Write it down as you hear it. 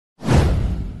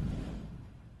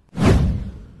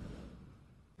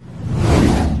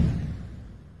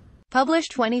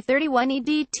Published 2031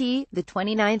 EDT, the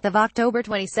 29th of October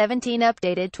 2017.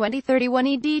 Updated 2031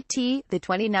 EDT, the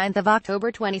 29th of October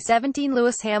 2017.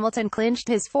 Lewis Hamilton clinched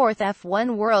his fourth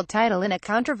F1 world title in a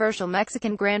controversial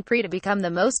Mexican Grand Prix to become the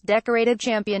most decorated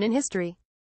champion in history.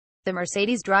 The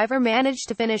Mercedes driver managed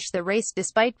to finish the race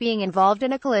despite being involved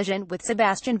in a collision with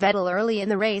Sebastian Vettel early in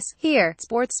the race. Here,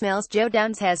 Sports Smells Joe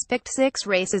Duns has picked 6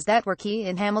 races that were key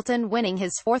in Hamilton winning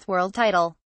his fourth world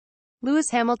title.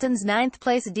 Lewis Hamilton's 9th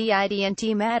place didn't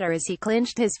matter as he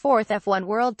clinched his fourth F1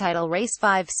 world title. Race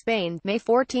 5 Spain, May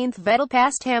 14. Vettel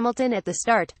passed Hamilton at the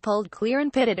start, pulled clear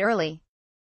and pitted early.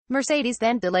 Mercedes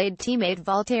then delayed teammate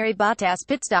Valtteri Bottas'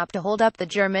 pit stop to hold up the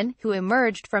German, who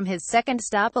emerged from his second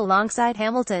stop alongside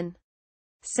Hamilton.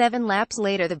 7 laps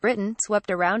later the Briton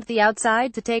swept around the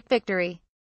outside to take victory.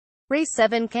 Race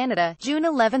 7 Canada, June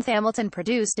 11. Hamilton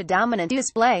produced a dominant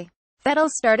display. Vettel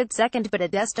started second but a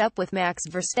dust-up with Max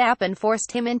Verstappen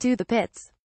forced him into the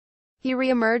pits. He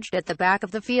re-emerged at the back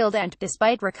of the field and,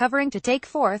 despite recovering to take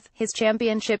fourth, his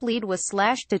championship lead was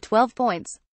slashed to 12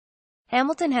 points.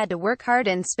 Hamilton had to work hard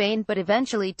in Spain but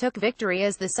eventually took victory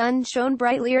as the sun shone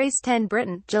brightly. Race 10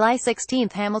 Britain, July 16.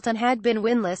 Hamilton had been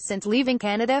winless since leaving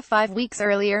Canada 5 weeks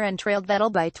earlier and trailed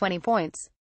Vettel by 20 points.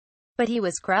 But he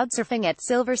was crowd-surfing at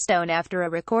Silverstone after a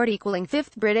record-equaling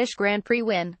 5th British Grand Prix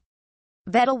win.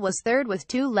 Vettel was third with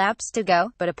 2 laps to go,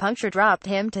 but a puncture dropped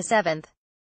him to 7th.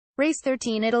 Race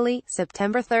 13 Italy,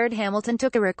 September 3. Hamilton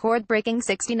took a record-breaking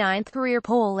 69th career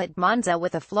pole at Monza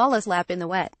with a flawless lap in the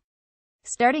wet.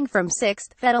 Starting from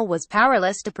 6th, Vettel was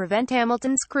powerless to prevent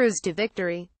Hamilton's cruise to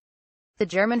victory. The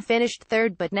German finished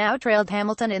third but now trailed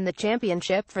Hamilton in the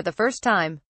championship for the first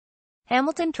time.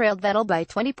 Hamilton trailed Vettel by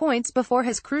 20 points before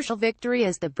his crucial victory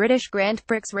as the British Grand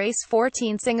Prix. Race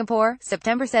 14 Singapore,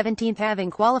 September 17.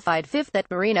 Having qualified 5th at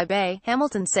Marina Bay,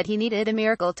 Hamilton said he needed a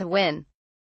miracle to win.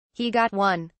 He got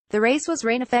one. The race was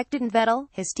rain-affected and Vettel,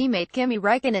 his teammate Kimi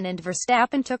Räikkönen and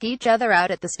Verstappen took each other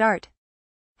out at the start.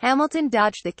 Hamilton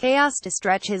dodged the chaos to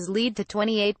stretch his lead to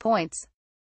 28 points.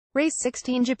 Race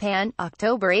 16 Japan,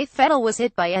 October 8. Vettel was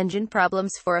hit by engine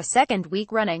problems for a second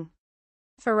week running.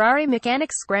 Ferrari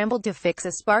mechanics scrambled to fix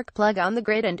a spark plug on the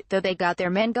grid and, though they got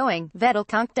their men going, Vettel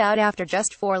conked out after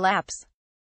just 4 laps.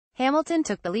 Hamilton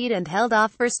took the lead and held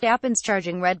off Verstappen's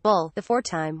charging Red Bull. The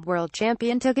 4-time world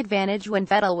champion took advantage when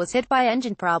Vettel was hit by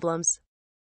engine problems.